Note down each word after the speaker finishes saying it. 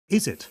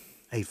Is it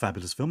a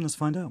fabulous film? Let's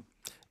find out.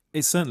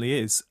 It certainly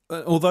is.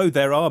 Although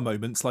there are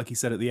moments, like he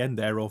said at the end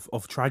there,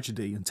 of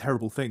tragedy and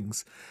terrible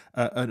things,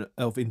 and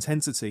of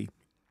intensity.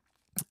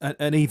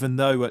 And even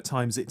though at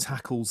times it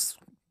tackles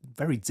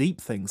very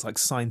deep things like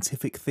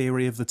scientific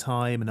theory of the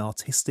time and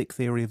artistic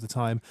theory of the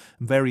time,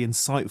 and very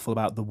insightful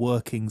about the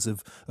workings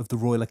of the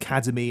Royal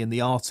Academy and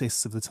the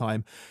artists of the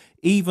time,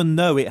 even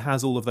though it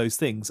has all of those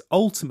things,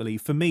 ultimately,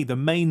 for me, the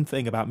main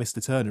thing about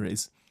Mr. Turner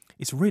is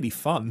it's really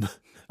fun,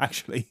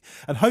 actually.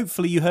 And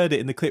hopefully you heard it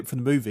in the clip from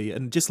the movie,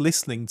 and just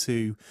listening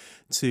to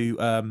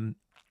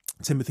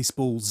Timothy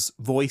Spall's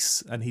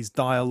voice and his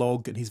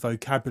dialogue and his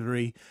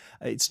vocabulary.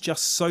 It's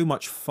just so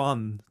much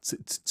fun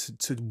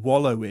to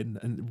wallow in,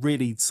 and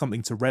really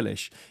something to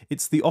relish.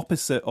 It's the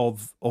opposite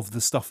of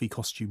the stuffy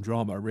costume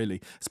drama,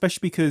 really,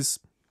 especially because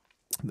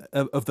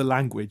of the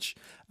language.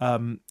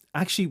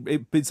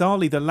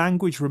 Bizarrely, the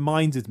language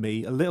reminded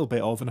me a little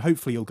bit of, and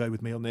hopefully you'll go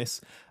with me on this,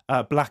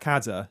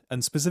 Blackadder,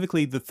 and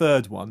specifically the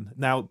third one.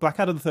 Now,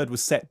 Blackadder the third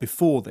was set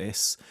before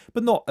this,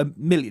 but not a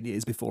million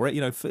years before it,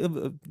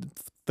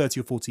 30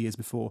 or 40 years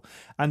before.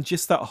 And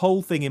just that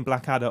whole thing in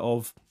Blackadder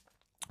of,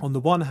 on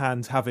the one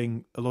hand,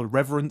 having a lot of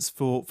reverence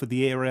for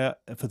the era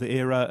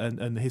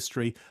and the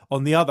history.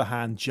 On the other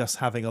hand, just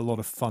having a lot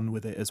of fun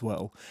with it as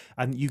well.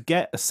 And you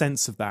get a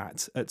sense of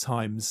that at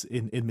times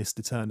in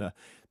Mr. Turner.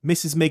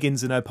 Mrs.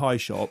 Miggins in her pie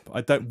shop,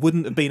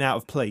 wouldn't have been out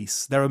of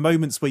place. There are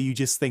moments where you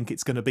just think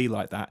it's going to be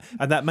like that.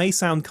 And that may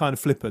sound kind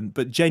of flippant,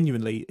 but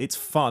genuinely, it's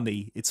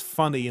funny. It's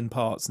funny in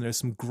parts, and there's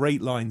some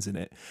great lines in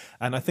it.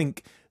 And I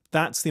think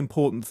that's the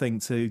important thing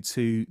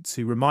to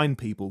remind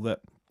people, that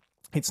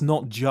it's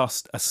not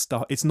just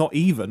it's not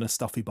even a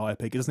stuffy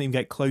biopic. It doesn't even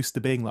get close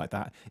to being like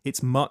that.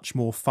 It's much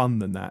more fun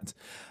than that.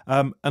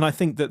 And I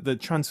think that the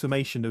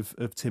transformation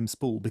of Tim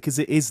Spall, because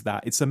it is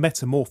that, it's a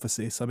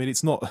metamorphosis. I mean,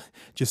 it's not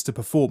just a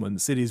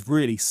performance. It is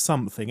really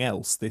something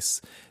else.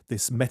 This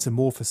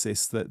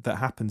metamorphosis that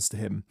happens to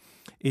him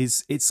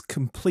it's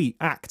complete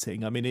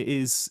acting. I mean,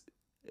 it's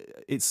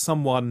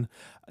someone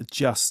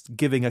just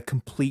giving a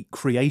complete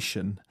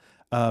creation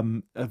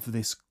of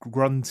this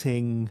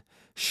grunting,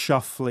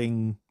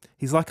 shuffling.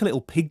 He's like a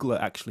little piglet,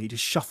 actually. He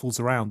just shuffles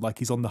around like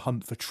he's on the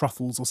hunt for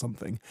truffles or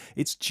something.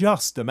 It's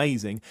just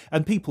amazing.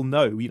 And people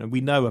know,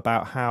 we know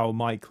about how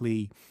Mike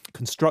Leigh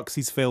constructs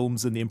his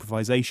films and the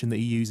improvisation that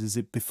he uses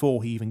it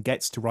before he even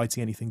gets to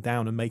writing anything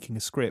down and making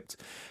a script.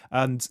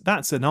 And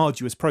that's an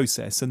arduous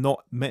process, and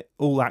not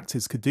all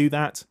actors could do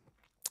that.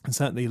 And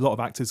certainly a lot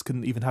of actors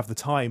couldn't even have the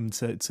time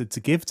to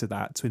give to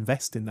that, to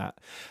invest in that.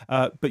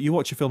 But you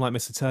watch a film like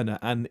Mr. Turner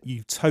and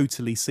you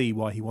totally see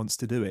why he wants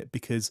to do it,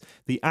 because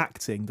the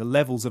acting, the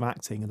levels of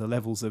acting and the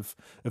levels of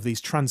these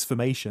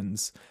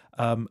transformations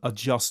are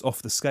just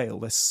off the scale.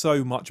 They're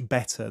so much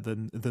better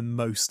than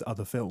most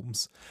other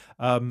films.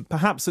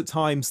 Perhaps at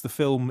times the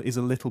film is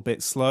a little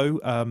bit slow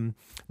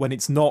when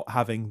it's not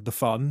having the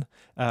fun.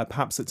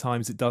 Perhaps at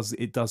times it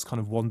does kind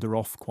of wander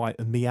off quite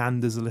and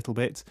meanders a little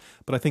bit.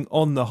 But I think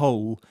on the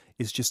whole,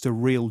 it's just a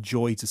real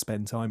joy to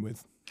spend time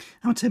with.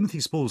 Now, Timothy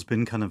Spall's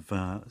been kind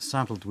of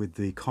saddled with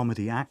the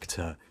comedy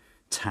actor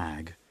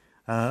tag,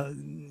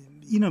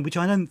 which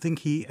I don't think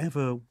he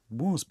ever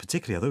was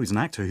particularly, although he's an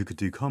actor who could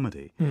do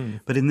comedy.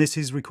 But in this,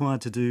 he's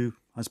required to do,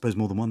 I suppose,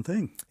 more than one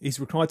thing.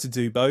 He's required to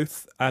do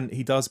both, and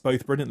he does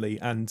both brilliantly.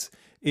 And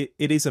it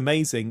is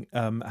amazing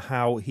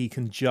how he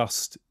can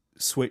just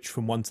switch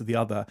from one to the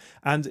other.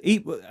 And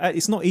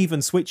it's not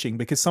even switching,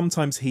 because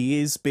sometimes he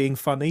is being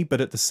funny,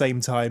 but at the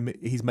same time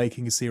he's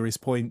making a serious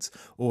point,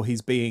 or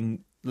he's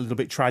being a little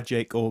bit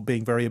tragic, or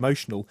being very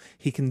emotional.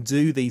 He can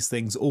do these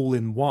things all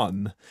in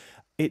one.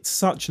 It's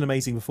such an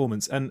amazing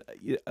performance. And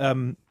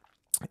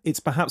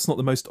it's perhaps not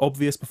the most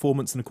obvious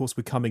performance, and of course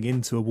we're coming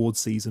into award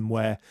season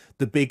where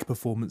the big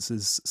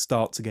performances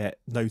start to get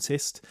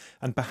noticed,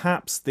 and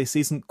perhaps this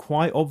isn't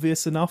quite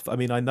obvious enough. I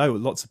mean, I know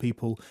lots of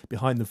people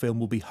behind the film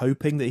will be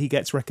hoping that he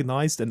gets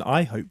recognised, and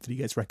I hope that he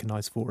gets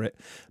recognised for it,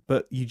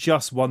 but you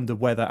just wonder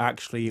whether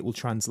actually it will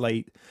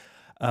translate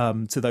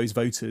to those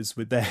voters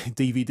with their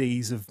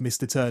DVDs of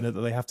Mr. Turner that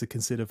they have to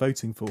consider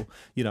voting for.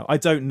 I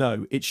don't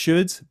know. It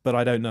should, but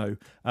I don't know.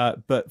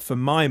 But for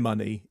my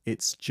money,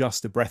 it's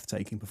just a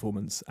breathtaking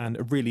performance and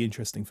a really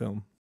interesting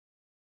film.